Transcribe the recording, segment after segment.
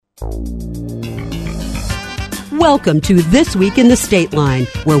Welcome to This Week in the Stateline,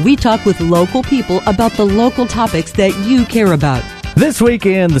 where we talk with local people about the local topics that you care about. This week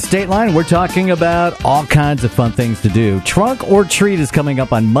in the Stateline, we're talking about all kinds of fun things to do. Trunk or Treat is coming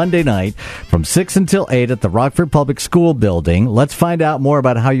up on Monday night from 6 until 8 at the Rockford Public School building. Let's find out more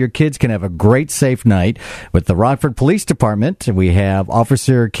about how your kids can have a great, safe night with the Rockford Police Department. We have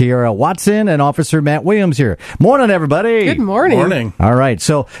Officer Kiara Watson and Officer Matt Williams here. Morning, everybody. Good morning. Morning. All right,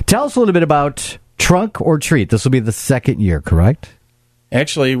 so tell us a little bit about Trunk or Treat. This will be the second year, correct?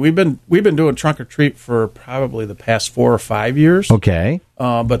 Actually, we've been doing Trunk or Treat for probably the past 4 or 5 years. Okay.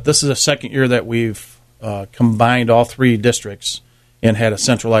 But this is the second year that we've combined all 3 districts and had a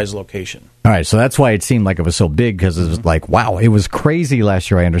centralized location. All right, so that's why it seemed like it was so big, because it was like, wow, it was crazy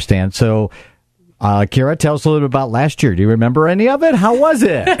last year, I understand. So, Kira, tell us a little bit about last year. Do you remember any of it? How was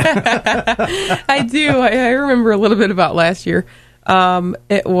it? I do. I remember a little bit about last year.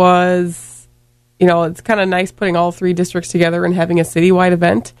 It was... it's kind of nice putting all 3 districts together and having a citywide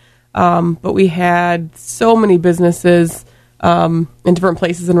event. But we had so many businesses in different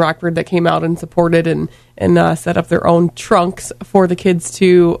places in Rockford that came out and supported and set up their own trunks for the kids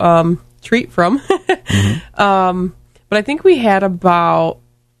to treat from. But I think we had about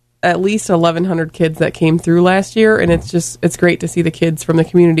at least 1,100 kids that came through last year, and it's great to see the kids from the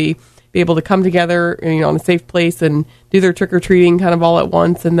community be able to come together, in a safe place and do their trick-or-treating kind of all at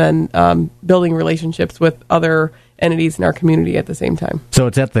once, and then building relationships with other entities in our community at the same time. So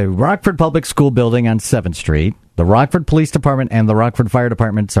it's at the Rockford Public School building on 7th Street. The Rockford Police Department and the Rockford Fire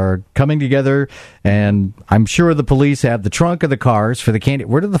Departments are coming together, and I'm sure the police have the trunk of the cars for the candy.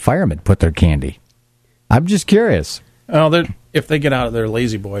 Where do the firemen put their candy? I'm just curious. Oh, if they get out of their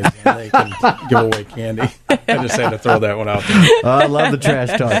lazy boys, then they can give away candy. I just had to throw that one out there. I love the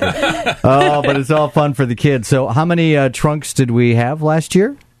trash talking. Oh, but it's all fun for the kids. So how many trunks did we have last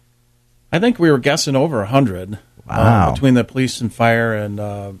year? I think we were guessing over 100. Wow. Between the police and fire,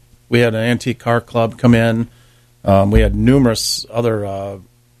 and we had an antique car club come in. We had numerous other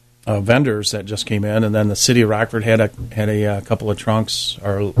vendors that just came in, and then the city of Rockford had a couple of trunks.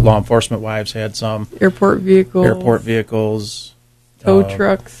 Our law enforcement wives had some. Airport vehicles. Tow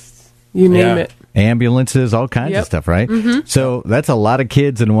trucks, you name it. Ambulances, all kinds of stuff, right? Mm-hmm. So that's a lot of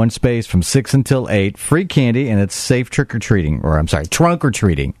kids in one space from 6 until 8. Free candy, and it's safe trunk-or-treating, trunk or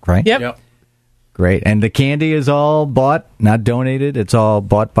treating, right? Yep. Great. And the candy is all bought, not donated? It's all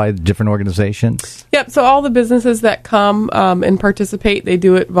bought by different organizations? Yep. So all the businesses that come and participate, they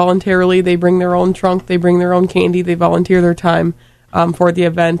do it voluntarily. They bring their own trunk. They bring their own candy. They volunteer their time for the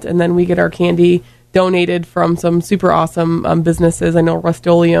event. And then we get our candy donated from some super awesome businesses. I know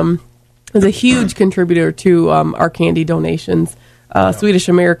Rust-Oleum is a huge contributor to our candy donations. Swedish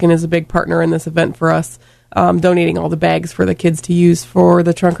American is a big partner in this event for us. Donating all the bags for the kids to use for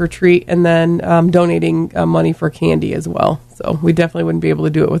the trunk or treat, and then donating money for candy as well. So we definitely wouldn't be able to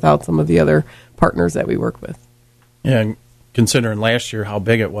do it without some of the other partners that we work with. Yeah, and considering last year how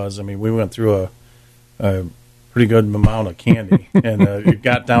big it was, we went through a pretty good amount of candy, and it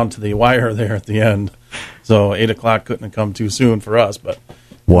got down to the wire there at the end. So 8 o'clock couldn't have come too soon for us, but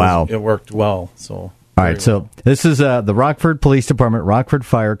wow, it worked well. So. All right, so this is the Rockford Police Department, Rockford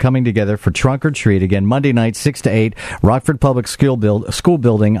Fire coming together for Trunk or Treat. Again, Monday night, 6 to 8, Rockford Public School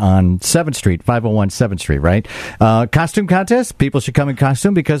building on 7th Street, 501 7th Street, right? Costume contest. People should come in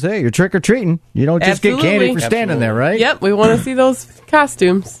costume because, hey, you're trick-or-treating. You don't just get candy for standing there, right? Yep, we want to see those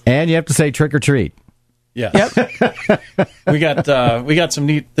costumes. And you have to say trick or treat. Yeah. Yep. we got some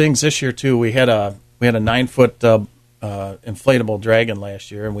neat things this year, too. We had a 9-foot inflatable dragon last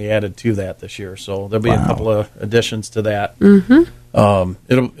year, and we added to that this year. So there'll be a couple of additions to that. Mm-hmm.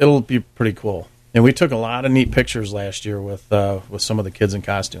 It'll be pretty cool. And we took a lot of neat pictures last year with some of the kids in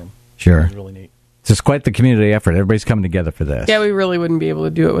costume. Sure, it was really neat. It's just quite the community effort. Everybody's coming together for this. Yeah, we really wouldn't be able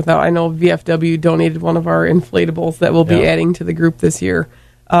to do it without. I know VFW donated one of our inflatables that we'll be adding to the group this year.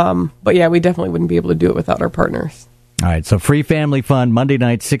 But yeah, we definitely wouldn't be able to do it without our partners. All right, so free family fun, Monday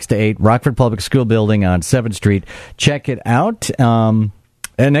night, 6 to 8, Rockford Public School building on 7th Street. Check it out. And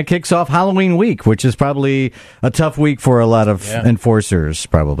that kicks off Halloween week, which is probably a tough week for a lot of enforcers,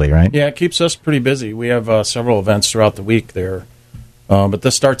 probably, right? Yeah, it keeps us pretty busy. We have several events throughout the week there. But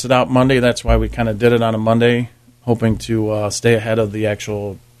this starts it out Monday. That's why we kind of did it on a Monday, hoping to stay ahead of the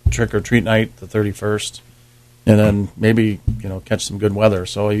actual trick-or-treat night, the 31st. And then maybe, catch some good weather.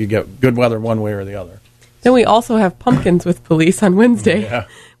 So you get good weather one way or the other. Then we also have pumpkins with police on Wednesday. Yeah.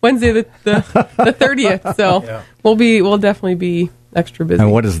 Wednesday the 30th. So we'll definitely be extra busy.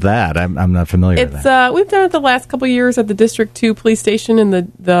 And what is that? I'm not familiar with that. We've done it the last couple of years at the District 2 police station in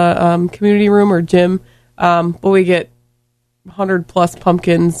the community room or gym. But we get 100 plus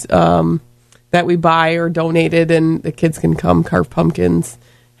pumpkins that we buy or donated, and the kids can come carve pumpkins,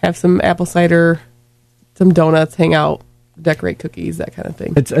 have some apple cider, some donuts, hang out, decorate cookies, that kind of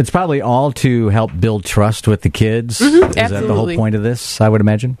thing. It's probably all to help build trust with the kids. Mm-hmm, Is that the whole point of this, I would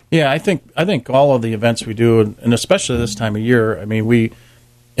imagine? Yeah, I think all of the events we do, and especially this time of year, I mean,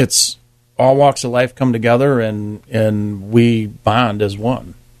 it's all walks of life come together, and we bond as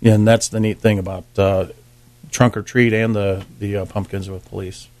one. And that's the neat thing about Trunk or Treat and the Pumpkins with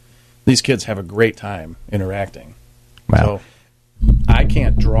Police. These kids have a great time interacting. Wow. So I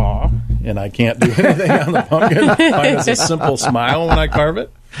can't draw, and I can't do anything on the pumpkin. Mine is a simple smile when I carve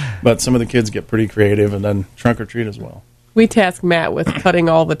it. But some of the kids get pretty creative, and then Trunk or Treat as well. We task Matt with cutting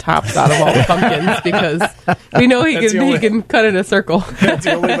all the tops out of all the pumpkins because we know he can cut in a circle. That's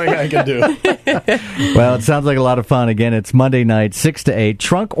the only thing I can do. Well, it sounds like a lot of fun. Again, it's Monday night, 6 to 8.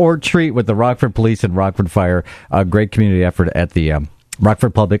 Trunk or Treat with the Rockford Police and Rockford Fire. A great community effort at the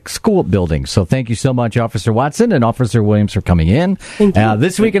Rockford Public School building. So thank you so much, Officer Watson and Officer Williams, for coming in. Thank you.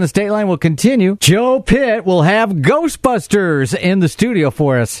 This week in the Stateline will continue. Joe Pitt will have Ghostbusters in the studio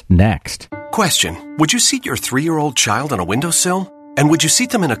for us next. Question: would you seat your 3-year-old child on a windowsill? And would you seat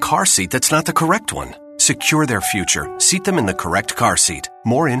them in a car seat that's not the correct one? Secure their future. Seat them in the correct car seat.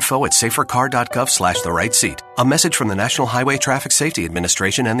 More info at safercar.gov/the right seat. A message from the National Highway Traffic Safety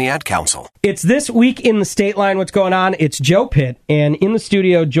Administration and the Ad Council. It's This Week in the Stateline. What's going on? It's Joe Pitt, and in the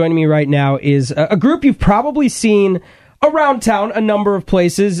studio joining me right now is a group you've probably seen around town, a number of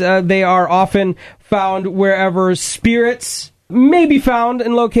places. They are often found wherever spirits may be found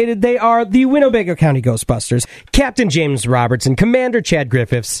and located. They are the Winnebago County Ghostbusters. Captain James Roberts and Commander Chad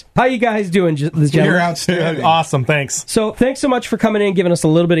Griffiths. How you guys doing, gentlemen? You're outstanding. Awesome, thanks. So thanks so much for coming in and giving us a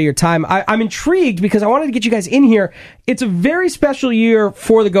little bit of your time. I'm intrigued because I wanted to get you guys in here. It's a very special year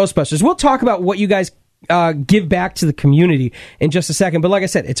for the Ghostbusters. We'll talk about what you guys give back to the community in just a second. But like I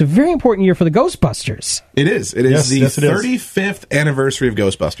said, it's a very important year for the Ghostbusters. It is. It is the 35th anniversary of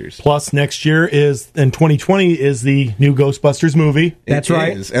Ghostbusters. Plus, next year in 2020 is the new Ghostbusters movie. That's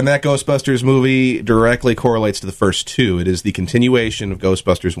right. Is. And that Ghostbusters movie directly correlates to the first two. It is the continuation of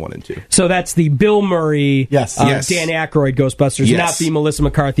Ghostbusters 1 and 2. So that's the Bill Murray, yes. Dan Aykroyd Ghostbusters, not the Melissa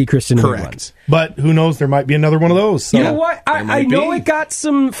McCarthy, Kristen Wiig ones. But who knows? There might be another one of those. So. You know what? I know it got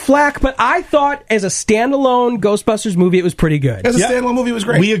some flack, but I thought as a standalone Ghostbusters movie, it was pretty good. As a standalone movie, it was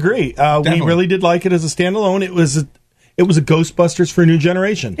great. We agree. We really did like it as a standalone. It was a Ghostbusters for a new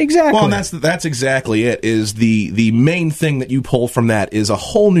generation. Exactly. Well, and that's exactly it. Is the main thing that you pull from that is a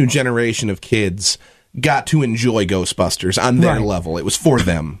whole new generation of kids got to enjoy Ghostbusters on their level. It was for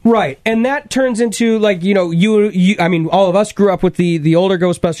them. Right. And that turns into, like, you I mean, all of us grew up with the older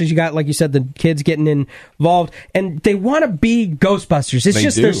Ghostbusters. You got, like you said, the kids getting involved, and they want to be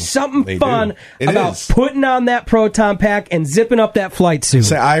Ghostbusters. There's something fun about putting on that proton pack and zipping up that flight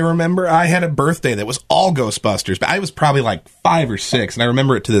suit. I remember I had a birthday that was all Ghostbusters, but I was probably like 5 or 6, and I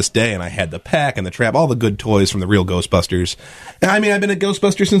remember it to this day, and I had the pack and the trap, all the good toys from the real Ghostbusters. And I mean, I've been a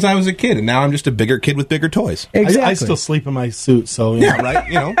Ghostbuster since I was a kid, and now I'm just a bigger kid with bigger toys. Exactly. I still sleep in my suit, so yeah,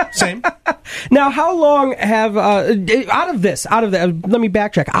 right. Same. Now, how long have out of this? Let me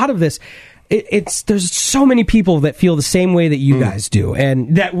backtrack. Out of this, there's so many people that feel the same way that you guys do,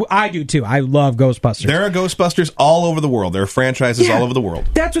 and that I do too. I love Ghostbusters. There are Ghostbusters all over the world. There are franchises all over the world.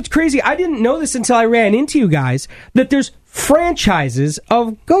 That's what's crazy. I didn't know this until I ran into you guys, that there's franchises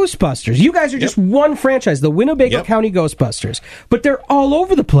of Ghostbusters. You guys are just one franchise, the Winnebago County Ghostbusters, but they're all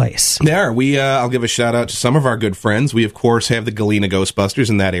over the place. They are. I'll give a shout out to some of our good friends. We, of course, have the Galena Ghostbusters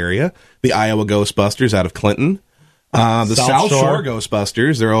in that area, the Iowa Ghostbusters out of Clinton, the South Shore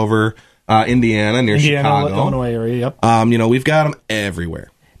Ghostbusters. They're over Indiana, near Chicago. Illinois area, we've got them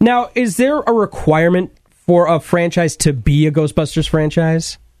everywhere. Now, is there a requirement for a franchise to be a Ghostbusters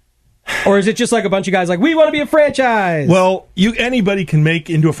franchise? Or is it just like a bunch of guys like, we want to be a franchise? Well, anybody can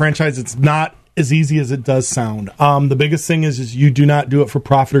make into a franchise. It's not as easy as it does sound. The biggest thing is you do not do it for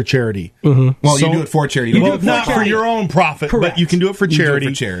profit or charity. Mm-hmm. Well, you do it for charity. You do it not for your own profit, but you can do it for charity.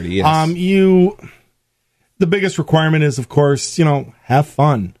 You do it for charity, yes. The biggest requirement is, of course, have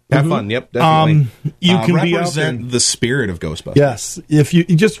fun. Have fun, yep, definitely. You can represent the spirit of Ghostbusters. Yes, if you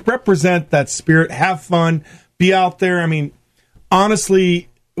just represent that spirit, have fun, be out there. I mean, honestly,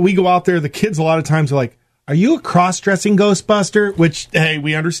 we go out there, the kids a lot of times are like, are you a cross-dressing Ghostbuster? Which, hey,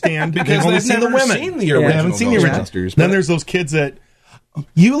 we understand because they've never seen the original. Haven't seen the original. Then there's those kids that,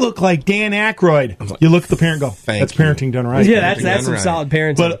 you look like Dan Aykroyd. You look at the parent and go, that's parenting done right. Yeah, that's some solid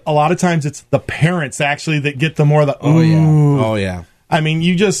parenting. But a lot of times it's the parents actually that get the more of the, oh yeah. I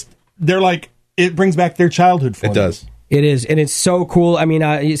mean, they're like, it brings back their childhood for them. It does. It is, and it's so cool. I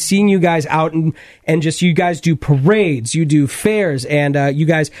mean, seeing you guys out and just you guys do parades, you do fairs, and you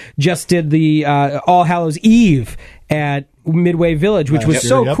guys just did the All Hallows Eve at Midway Village, which was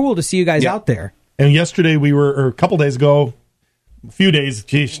so cool to see you guys out there. And yesterday or a couple days ago, a few days,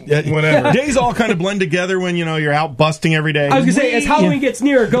 geez, whatever. Days all kind of blend together when you're out busting every day. I was going to say, as Halloween gets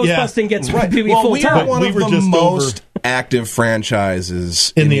nearer, Ghostbusting gets really full time. We're one of the most active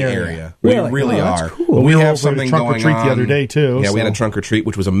franchises in the area. Really? We really are. Cool. We have something trunk going or treat on the other day too. Yeah, we had a trunk or treat,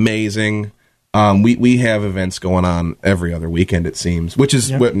 which was amazing. We have events going on every other weekend, it seems, which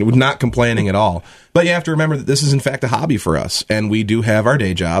is we're not complaining at all. But you have to remember that this is in fact a hobby for us, and we do have our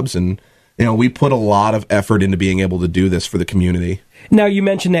day jobs, and we put a lot of effort into being able to do this for the community. Now, you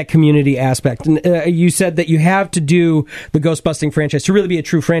mentioned that community aspect, and you said that you have to do the Ghostbusting franchise. To really be a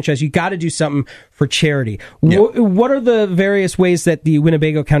true franchise, you got to do something for charity. Yep. What are the various ways that the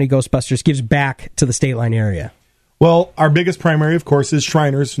Winnebago County Ghostbusters gives back to the Stateline area? Well, our biggest primary, of course, is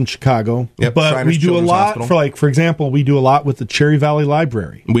Shriners in Chicago. Yep, but Shriners we do a Children's lot Hospital. for example, we do a lot with the Cherry Valley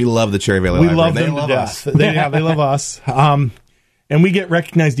Library. We love the Cherry Valley We Library. love them to death. They love us. And we get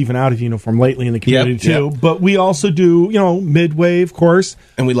recognized even out of uniform lately in the community too. Yep. But we also do, Midway, of course.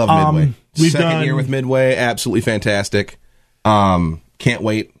 And we love Midway. We've Second done year with Midway, absolutely fantastic. Can't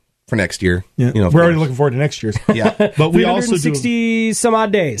wait for next year. Yeah. We're already looking forward to next year's. Yeah. But we also do 360 some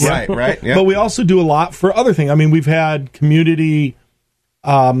odd days. Right. Yeah. But we also do a lot for other things. I mean, we've had community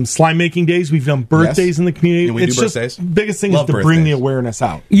slime making days. We've done birthdays in the community. And we do birthdays. Biggest thing Love is to bring birthdays. the awareness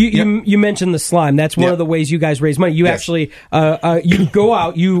out. You mentioned the slime. That's one of the ways you guys raise money. You actually you go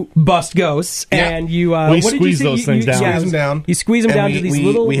out, you bust ghosts, and you we squeeze those things down. Squeeze them down. You squeeze them And down to these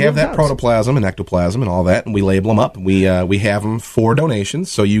little. We have little that tubs. protoplasm and ectoplasm and all that, and we label them up. We have them for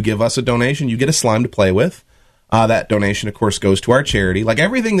donations. So you give us a donation, you get a slime to play with. That donation, of course, goes to our charity. Like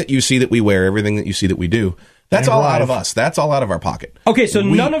everything that you see that we wear, everything that you see that we do, that's all out of us. That's all out of our pocket. Okay, so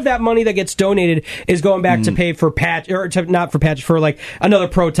none of that money that gets donated is going back to pay for not for patch, for like another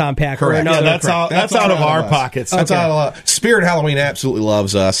proton pack. Correct. Or another. That's out of our pockets. That's out of Spirit Halloween absolutely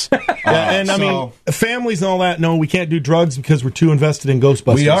loves us. I mean, families and all that. No, we can't do drugs because we're too invested in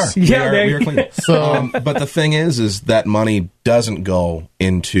Ghostbusters. We are. Yeah, we are clean. So, but the thing is that money doesn't go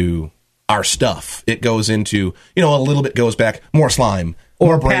into our stuff. It goes into, a little bit goes back, more slime,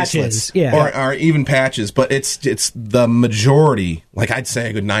 or more patches, bracelets, or even patches. But it's the majority, like I'd say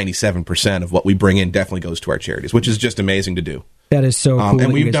a good 97% of what we bring in definitely goes to our charities, which is just amazing to do. That is so cool.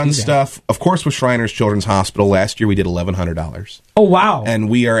 And we've done stuff, of course, with Shriners Children's Hospital. Last year we did $1,100. Oh, wow. And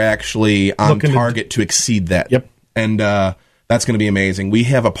we are actually on target to exceed that. Yep. And that's going to be amazing. We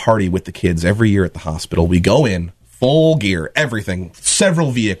have a party with the kids every year at the hospital. We go in, full gear, everything,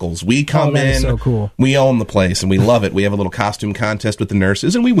 several vehicles. We come that in, is so cool. We own the place, and we love it. We have a little costume contest with the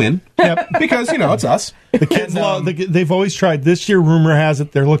nurses, and we win. Yep. Because, it's us. The kids love. They've always tried. This year, rumor has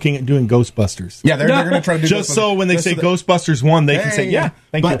it they're looking at doing Ghostbusters. Yeah, they're going to try to do just Ghostbusters. So when they say Ghostbusters 1, they can say,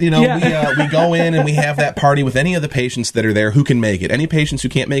 thank you. We go in and we have that party with any of the patients that are there who can make it. Any patients who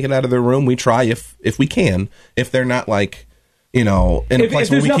can't make it out of their room, we try if we can. If they're not like, in a place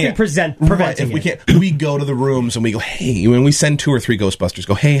where we can't preventing if we can't, we go to the rooms and we go, hey, when we send 2 or 3 Ghostbusters,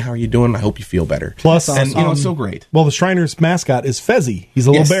 go, hey, how are you doing? I hope you feel better. Plus, and it's so great. Well, the Shriners mascot is Fezzy. He's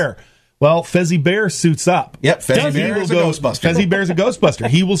a little bear. Well, Fezzy Bear suits up. Yep, Fezzy Bear is a Ghostbuster. Fezzy Bear's a Ghostbuster.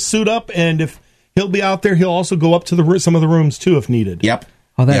 He will suit up, and if he'll be out there, he'll also go up to some of the rooms too if needed. Yep.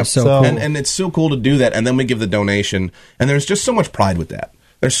 Oh, that's so cool. And it's so cool to do that, and then we give the donation, and there's just so much pride with that.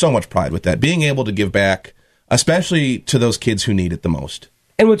 There's so much pride with that. Being able to give back, especially to those kids who need it the most.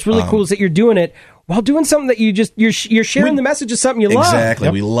 And what's really cool is that you're doing it while doing something that you're sharing the message of something you love. Exactly.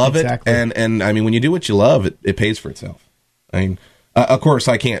 Yep. We love it. And I mean, when you do what you love, it pays for itself. I mean, of course,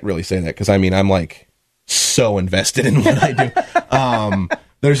 I can't really say that because, I'm like so invested in what I do.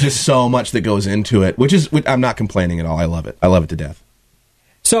 There's just so much that goes into it, which I'm not complaining at all. I love it. I love it to death.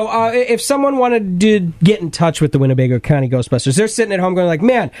 So if someone wanted to get in touch with the Winnebago County Ghostbusters, they're sitting at home going like,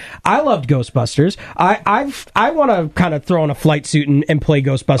 man, I loved Ghostbusters. I want to kind of throw on a flight suit and play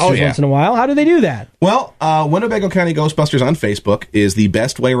Ghostbusters once in a while. How do they do that? Well, Winnebago County Ghostbusters on Facebook is the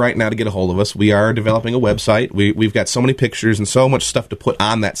best way right now to get a hold of us. We are developing a website. We've got so many pictures and so much stuff to put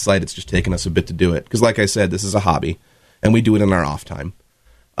on that site. It's just taken us a bit to do it. Because like I said, this is a hobby, and we do it in our off time.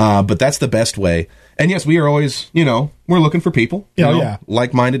 But that's the best way. And yes, we are always, we're looking for people,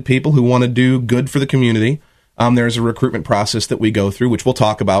 like-minded people who want to do good for the community. There's a recruitment process that we go through, which we'll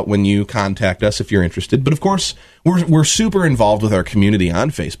talk about when you contact us if you're interested. But of course, we're super involved with our community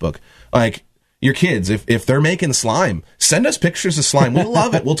on Facebook. Like your kids, if they're making slime, send us pictures of slime. We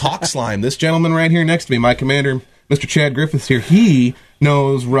love it. We'll talk slime. This gentleman right here next to me, my commander, Mr. Chad Griffiths here, he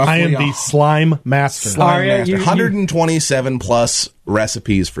knows roughly. I am the slime master. Slime yeah, master. 127 plus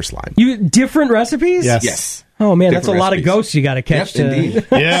recipes for slime. You different recipes? Yes. Oh man, that's a Different lot of recipes. ghosts you got to catch. Yep, indeed.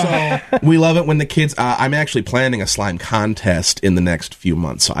 Yeah. So we love it when the kids. I'm actually planning a slime contest in the next few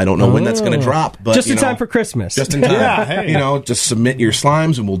months, so I don't know when that's going to drop. But Just in time for Christmas. Just in time. Yeah, hey. Just submit your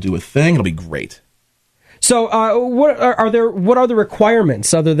slimes and we'll do a thing. It'll be great. So, what are the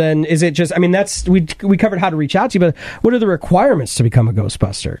requirements other than, is it just, I mean, that's, we covered how to reach out to you, but what are the requirements to become a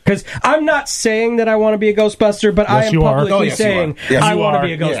Ghostbuster? Because I'm not saying that I want to be a Ghostbuster, but I am you are. publicly saying I want to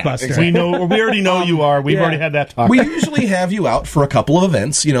be a Yeah, Ghostbuster. exactly. We already know you are. We've already had that talk. We usually have you out for a couple of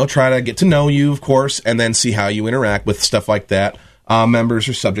events, try to get to know you, of course, and then see how you interact with stuff like that. Members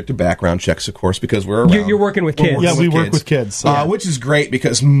are subject to background checks, of course, because we're around. You're working with kids. Yeah, we work with kids. Which is great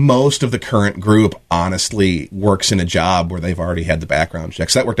because most of the current group, honestly, works in a job where they've already had the background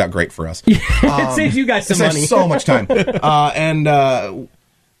checks. That worked out great for us. It saves you guys some It saves money. so much time.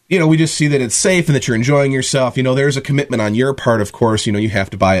 We just see that it's safe and that you're enjoying yourself. There's a commitment on your part, of course. You have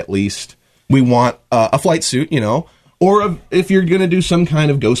to buy at least, we want a flight suit, or if you're going to do some kind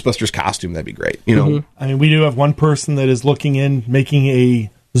of Ghostbusters costume, that'd be great. I mean, we do have one person that is looking in making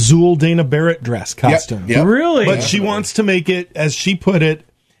a Zool Dana Barrett dress costume. Yep. Really? But she wants to make it, as she put it,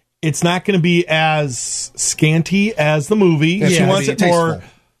 it's not going to be as scanty as the movie. Yeah, she it's wants gonna it be more tasteful.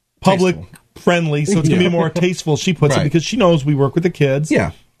 public friendly, so it's going to be more tasteful, she puts it, Right. because she knows we work with the kids.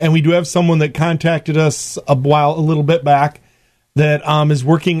 Yeah. And we do have someone that contacted us a little bit back that is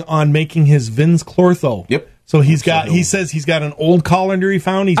working on making his Vince Clortho. Yep. So he says he's got an old colander he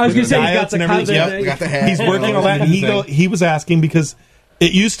found. I was going gonna say, he's got the everything. colander. Yep, we got the hat. He's working on that, and he was asking because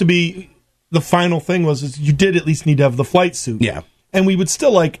it used to be the final thing was you did at least need to have the flight suit. Yeah. And we would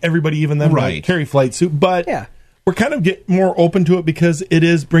still like everybody, even them, Right. to carry flight suit, but Yeah. we're kind of get more open to it because it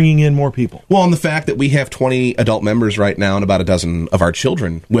is bringing in more people. Well, and the fact that we have 20 adult members right now and about a dozen of our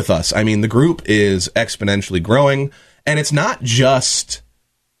children with us. I mean, the group is exponentially growing, and it's not just,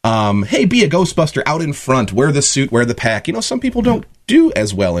 hey, be a Ghostbuster out in front, wear the suit, wear the pack. Some people don't do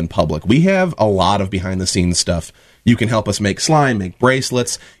as well in public. We have a lot of behind-the-scenes stuff. You can help us make slime, make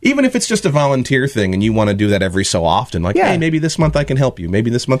bracelets, even if it's just a volunteer thing and you want to do that every so often. Like, hey, maybe this month I can help you. Maybe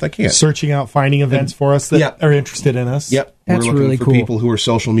this month I can't. Searching out, finding events for us that are interested in us. Yep. That's We're looking really for cool. people who are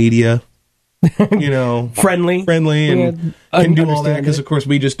social media, Friendly. and can do all that because, of course,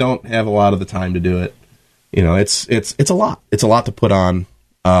 we just don't have a lot of the time to do it. It's a lot. It's a lot to put on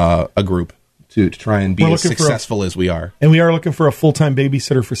a group to try and be as successful as we are. And we are looking for a full-time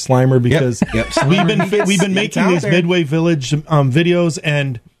babysitter for Slimer because we've been making these Midway Village videos,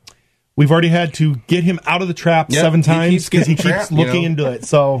 and we've already had to get him out of the trap 7 times because he keeps looking into it.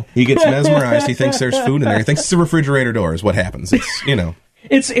 So he gets mesmerized. He thinks there's food in there. He thinks it's a refrigerator door is what happens.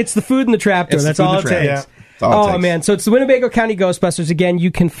 It's the food in the trapdoor. It's the That's food in all the it trap. takes. Yeah. That's all it Oh, takes. man. So it's the Winnebago County Ghostbusters. Again, you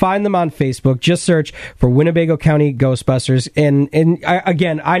can find them on Facebook. Just search for Winnebago County Ghostbusters. And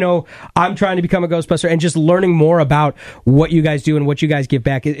I know I'm trying to become a Ghostbuster, and just learning more about what you guys do and what you guys give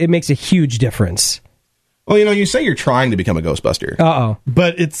back, it makes a huge difference. Well, you say you're trying to become a Ghostbuster. Uh-oh.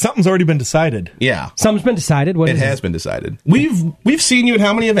 but something's already been decided. Yeah. Something's been decided. What It is has been decided. We've seen you at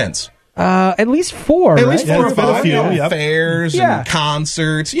how many events? At least 4, At right? least 4 or There's been a 5. few, yep. Fairs Yeah. and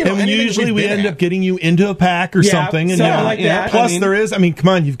concerts. And anything usually we've we been end at. up getting you into a pack or Yeah, something. And something like that. Plus, come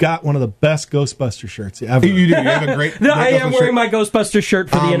on, you've got one of the best Ghostbuster shirts ever. You do. You have a great. No, I great am Ghostbuster wearing my Ghostbuster shirt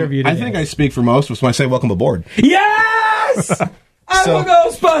for the interview today. I think I speak for most of us when I say welcome aboard. Yes! I'm a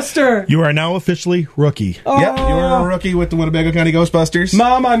Ghostbuster! You are now officially rookie. Yep, you are a rookie with the Winnebago County Ghostbusters.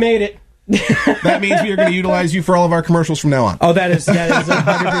 Mom, I made it. That means we are going to utilize you for all of our commercials from now on. Oh, that is 100%.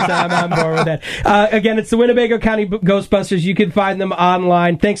 I'm on board with that. Again, it's the Winnebago County Ghostbusters. You can find them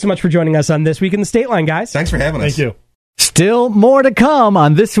online. Thanks so much for joining us on This Week in the Stateline, guys. Thanks for having us. Thank you. Still more to come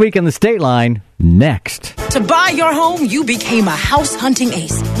on This Week in the Stateline next. To buy your home, you became a house hunting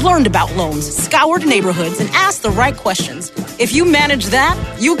ace, learned about loans, scoured neighborhoods, and asked the right questions. If you manage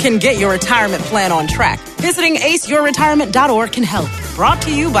that, you can get your retirement plan on track. Visiting aceyourretirement.org can help. Brought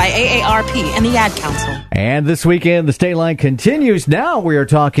to you by AARP and the Ad Council. And this weekend, the Stateline continues. Now we are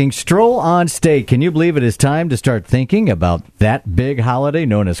talking Stroll on State. Can you believe it is time to start thinking about that big holiday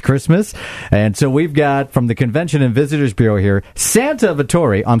known as Christmas? And so we've got from the Convention and Visitors Bureau here, Tana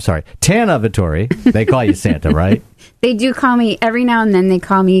Vittori. They call you Santa, right? They do call me, every now and then they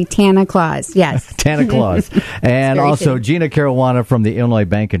call me Tana Claus, yes. Tana Claus. And very also fitting. Gina Caruana from the Illinois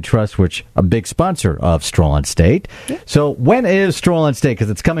Bank and Trust, which a big sponsor of Stroll on State. So when is Stroll on State? Because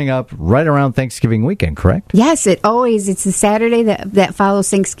it's coming up right around Thanksgiving weekend, correct? Yes, it's the Saturday that follows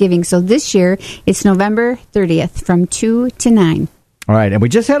Thanksgiving. So this year, it's November 30th from 2 to 9. All right, and we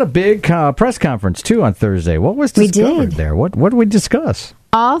just had a big press conference, too, on Thursday. What was discovered there? What did we discuss?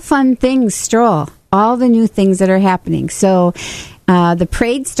 All fun things, Stroll. All the new things that are happening. So the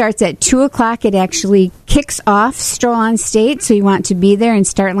parade starts at 2 o'clock. It actually kicks off Stroll on State, so you want to be there and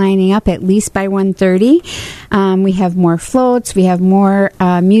start lining up at least by 1:30. We have more floats. We have more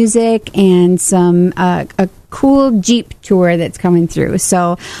music and some a cool Jeep tour that's coming through.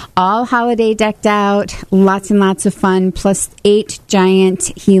 So all holiday decked out, lots and lots of fun, plus 8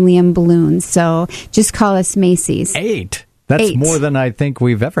 giant helium balloons. So just call us Macy's. 8? That's more than I think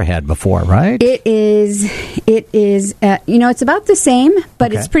we've ever had before, right? It is. It's about the same,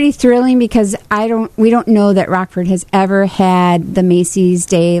 but it's pretty thrilling because we don't know that Rockford has ever had the Macy's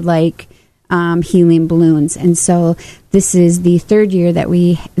Day helium balloons, and so this is the 3rd year that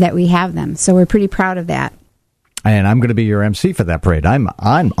we have them. So we're pretty proud of that. And I'm going to be your MC for that parade. I'm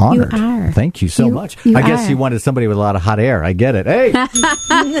honored. You are. Thank you so much. I guess you wanted somebody with a lot of hot air. I get it. Hey,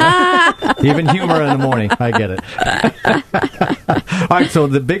 even humor in the morning. I get it. All right. So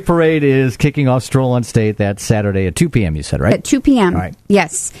the big parade is kicking off Stroll on State that Saturday at 2 p.m. You said, right? At 2 p.m. All right.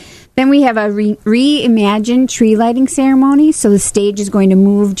 Yes. Then we have a reimagined tree lighting ceremony. So the stage is going to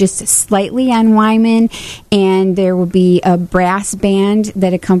move just slightly on Wyman, and there will be a brass band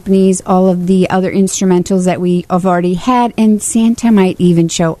that accompanies all of the other instrumentals that we have already had, and Santa might even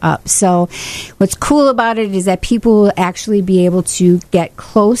show up. So what's cool about it is that people will actually be able to get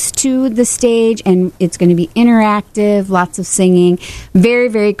close to the stage, and it's going to be interactive, lots of singing. Very,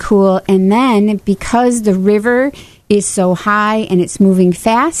 very cool. And then because the river is so high and it's moving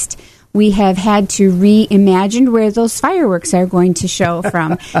fast, we have had to reimagine where those fireworks are going to show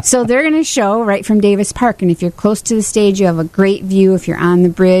from. So they're going to show right from Davis Park. And if you're close to the stage, you have a great view. If you're on the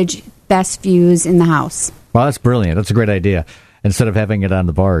bridge, best views in the house. Well, that's brilliant. That's a great idea. Instead of having it on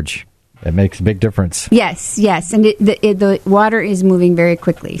the barge, it makes a big difference. Yes. And the water is moving very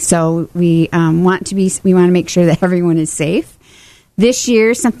quickly. So we want to make sure that everyone is safe. This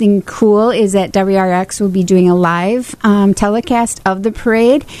year, something cool is that WRX will be doing a live telecast of the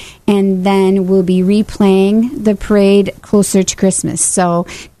parade, and then we'll be replaying the parade closer to Christmas. So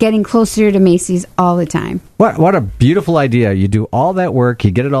getting closer to Macy's all the time. What a beautiful idea. You do all that work,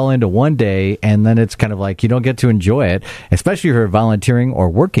 you get it all into one day, and then it's kind of like you don't get to enjoy it, especially if you're volunteering or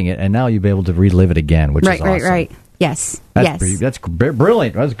working it, and now you'll be able to relive it again, which is awesome. Right. Yes. That's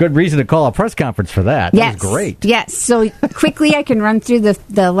brilliant. That's a good reason to call a press conference for that. That was great. Yes. So quickly, I can run through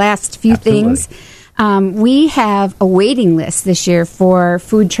the last few things. We have a waiting list this year for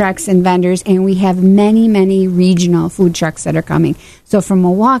food trucks and vendors, and we have many, many regional food trucks that are coming. So from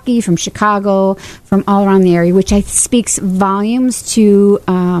Milwaukee, from Chicago, from all around the area, which speaks volumes to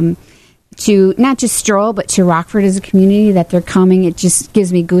not just Stroll, but to Rockford as a community that they're coming. It just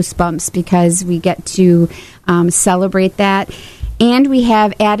gives me goosebumps because we get to celebrate that. And we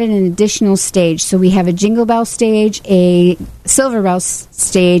have added an additional stage. So we have a Jingle Bell stage, a Silver Bell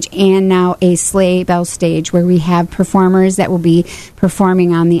stage, and now a Sleigh Bell stage where we have performers that will be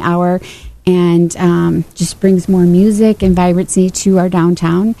performing on the hour, and just brings more music and vibrancy to our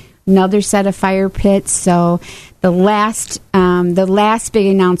downtown. Another set of fire pits. So the last big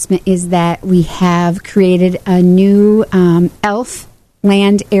announcement is that we have created a new elf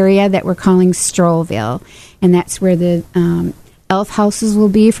land area that we're calling Strollville, and that's where the elf houses will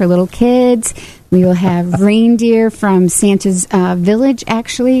be for little kids. We will have reindeer from Santa's village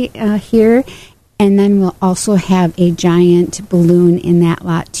actually here, and then we'll also have a giant balloon in that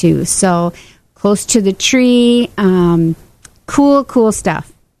lot too. So close to the tree, cool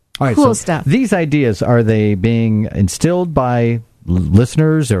stuff. All right, cool so stuff. These ideas, are they being instilled by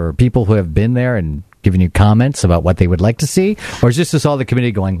listeners or people who have been there and giving you comments about what they would like to see? Or is this just all the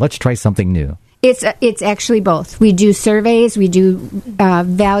committee going, let's try something new? It's actually both. We do surveys. We do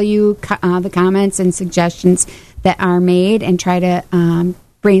value the comments and suggestions that are made and try to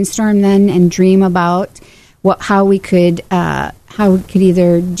brainstorm then and dream about how we could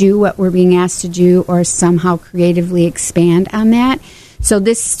either do what we're being asked to do or somehow creatively expand on that. So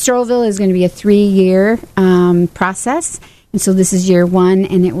this Strollville is going to be a 3-year process. And so this is year 1,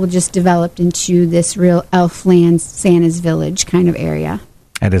 and it will just develop into this real Elfland, Santa's Village kind of area.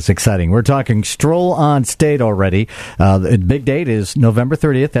 And it's exciting. We're talking Stroll on State already. The big date is November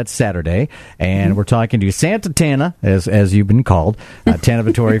 30th. That's Saturday. And we're talking to Santa Tana, as you've been called, Tana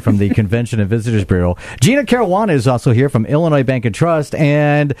Vittori from the Convention and Visitors Bureau. Gina Caruana is also here from Illinois Bank and Trust.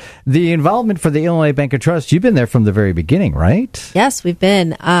 And the involvement for the Illinois Bank and Trust, you've been there from the very beginning, right? Yes, we've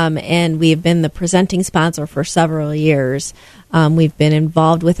been. And we've been the presenting sponsor for several years. We've been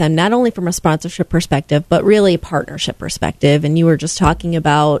involved with them not only from a sponsorship perspective, but really a partnership perspective. And you were just talking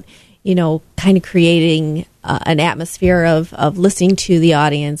about, kind of creating an atmosphere of listening to the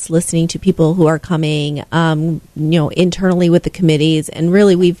audience, listening to people who are coming, internally with the committees. And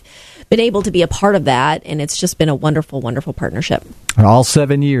really, we've been able to be a part of that. And it's just been a wonderful, wonderful partnership. All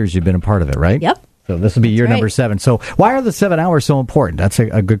 7 years you've been a part of it, right? Yep. So this will be year right. number 7. So why are the 7 hours so important? That's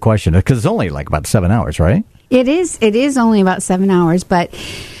a good question. Because it's only like about 7 hours, right? It is only about 7 hours, but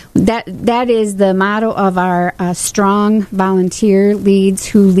that is the motto of our strong volunteer leads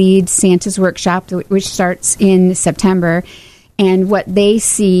who lead Santa's Workshop, which starts in September. And what they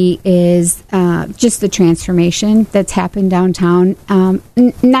see is just the transformation that's happened downtown,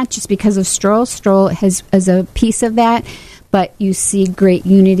 not just because of Stroll. Stroll is a piece of that, but you see great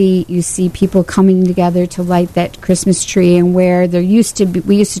unity. You see people coming together to light that Christmas tree, and where we used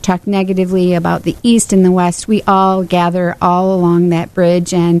to talk negatively about the East and the West. We all gather all along that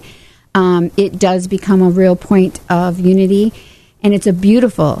bridge, and it does become a real point of unity. And it's a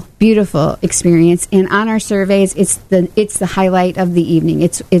beautiful, beautiful experience. And on our surveys, it's the highlight of the evening.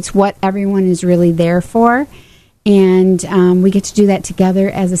 It's what everyone is really there for, and we get to do that together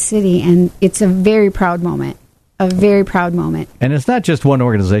as a city. And it's a very proud moment. A very proud moment. And it's not just one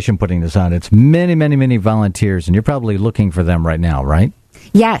organization putting this on. It's many, many, many volunteers, and you're probably looking for them right now, right?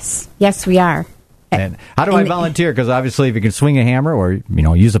 Yes, we are. And how do I volunteer? Because obviously, if you can swing a hammer or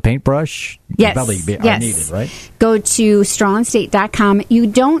use a paintbrush, you probably are needed, right? Go to StrollandState.com. You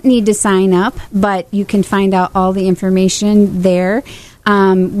don't need to sign up, but you can find out all the information there.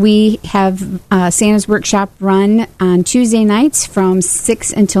 We have Santa's Workshop run on Tuesday nights from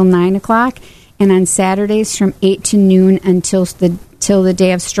 6 until 9 o'clock, and on Saturdays from 8 to noon until the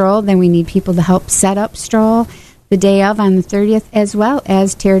day of Stroll. Then we need people to help set up Stroll the day of on the 30th, as well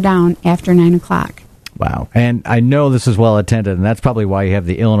as tear down after 9 o'clock. Wow. And I know this is well attended, and that's probably why you have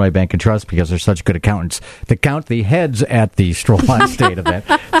the Illinois Bank and Trust, because they're such good accountants to count the heads at the Stroll on State event.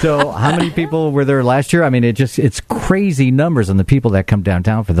 So how many people were there last year? I mean, it's crazy numbers on the people that come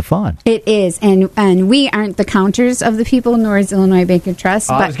downtown for the fun. It is. And we aren't the counters of the people, nor is Illinois Bank and Trust.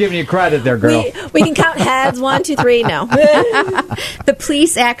 But I was giving you credit there, girl. We can count heads. 1, 2, 3. No. The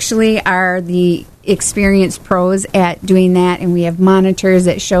police actually are the experienced pros at doing that, and we have monitors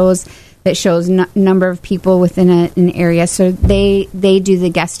that shows number of people within an area. So they do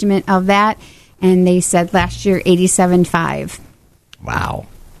the guesstimate of that, and they said last year 87.5. Wow.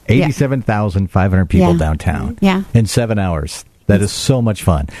 87,500 people downtown in 7 hours. That is so much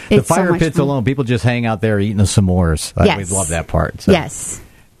fun. The fire pits alone, people just hang out there eating the s'mores. I always love that part. So. Yes.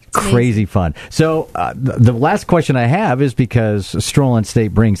 Crazy fun. So the last question I have is, because Stroll on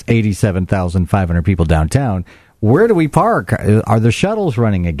State brings 87,500 people downtown, where do we park? Are the shuttles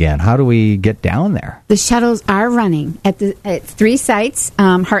running again? How do we get down there? The shuttles are running at 3 sites: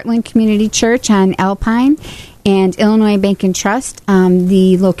 Heartland Community Church on Alpine, and Illinois Bank and Trust,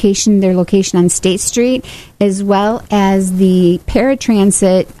 their location on State Street, as well as the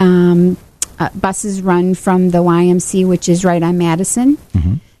paratransit buses run from the YMC, which is right on Madison.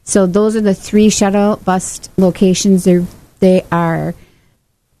 Mm-hmm. So those are the 3 shuttle bus locations. They are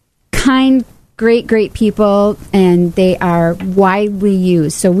great people, and they are widely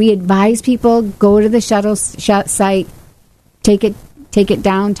used. So we advise people, go to the shuttle site, take it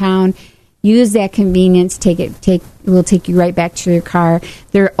downtown, use that convenience, we'll take you right back to your car.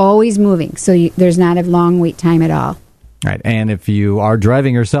 They're always moving, so there's not a long wait time at all. Right, and if you are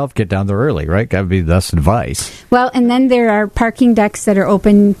driving yourself, get down there early, right? That would be thus advice. Well, and then there are parking decks that are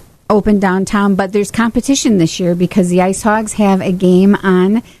open downtown, but there's competition this year because the Ice Hogs have a game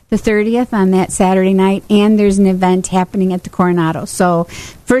on the 30th on that Saturday night, and there's an event happening at the Coronado. So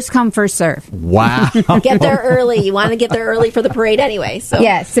first come, first serve. Wow. Get there early. You want to get there early for the parade anyway. So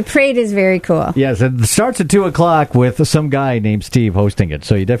yes, the parade is very cool. Yes, it starts at 2 o'clock with some guy named Steve hosting it,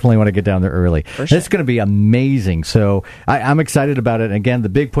 so you definitely want to get down there early. For sure. It's going to be amazing. So I'm excited about it. And again, the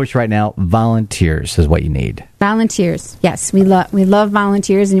big push right now, volunteers is what you need. Volunteers. Yes, we love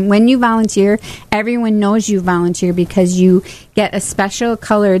volunteers. And when you volunteer, everyone knows you volunteer because you get a special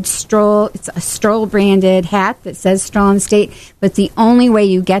colored Stroll. It's a Stroll branded hat that says Stroll on State. But the only way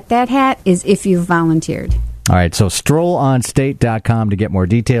you get that hat is if you've volunteered. All right, so StrollOnState.com to get more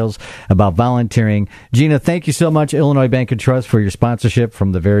details about volunteering. Gina, thank you so much, Illinois Bank and Trust, for your sponsorship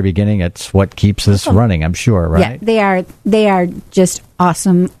from the very beginning. It's what keeps this running, I'm sure, right? Yeah, they are just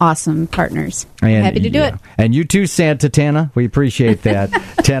awesome partners. And, happy to do it. And you too, Santa Tana. We appreciate that.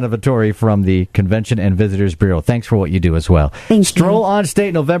 Tana Vittori from the Convention and Visitors Bureau. Thanks for what you do as well. Thank Stroll you. on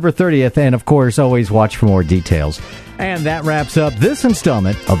State, November 30th. And, of course, always watch for more details. And that wraps up this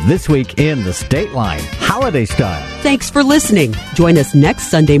installment of This Week in the Stateline, holiday style. Thanks for listening. Join us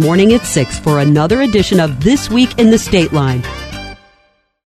next Sunday morning at 6 for another edition of This Week in the Stateline.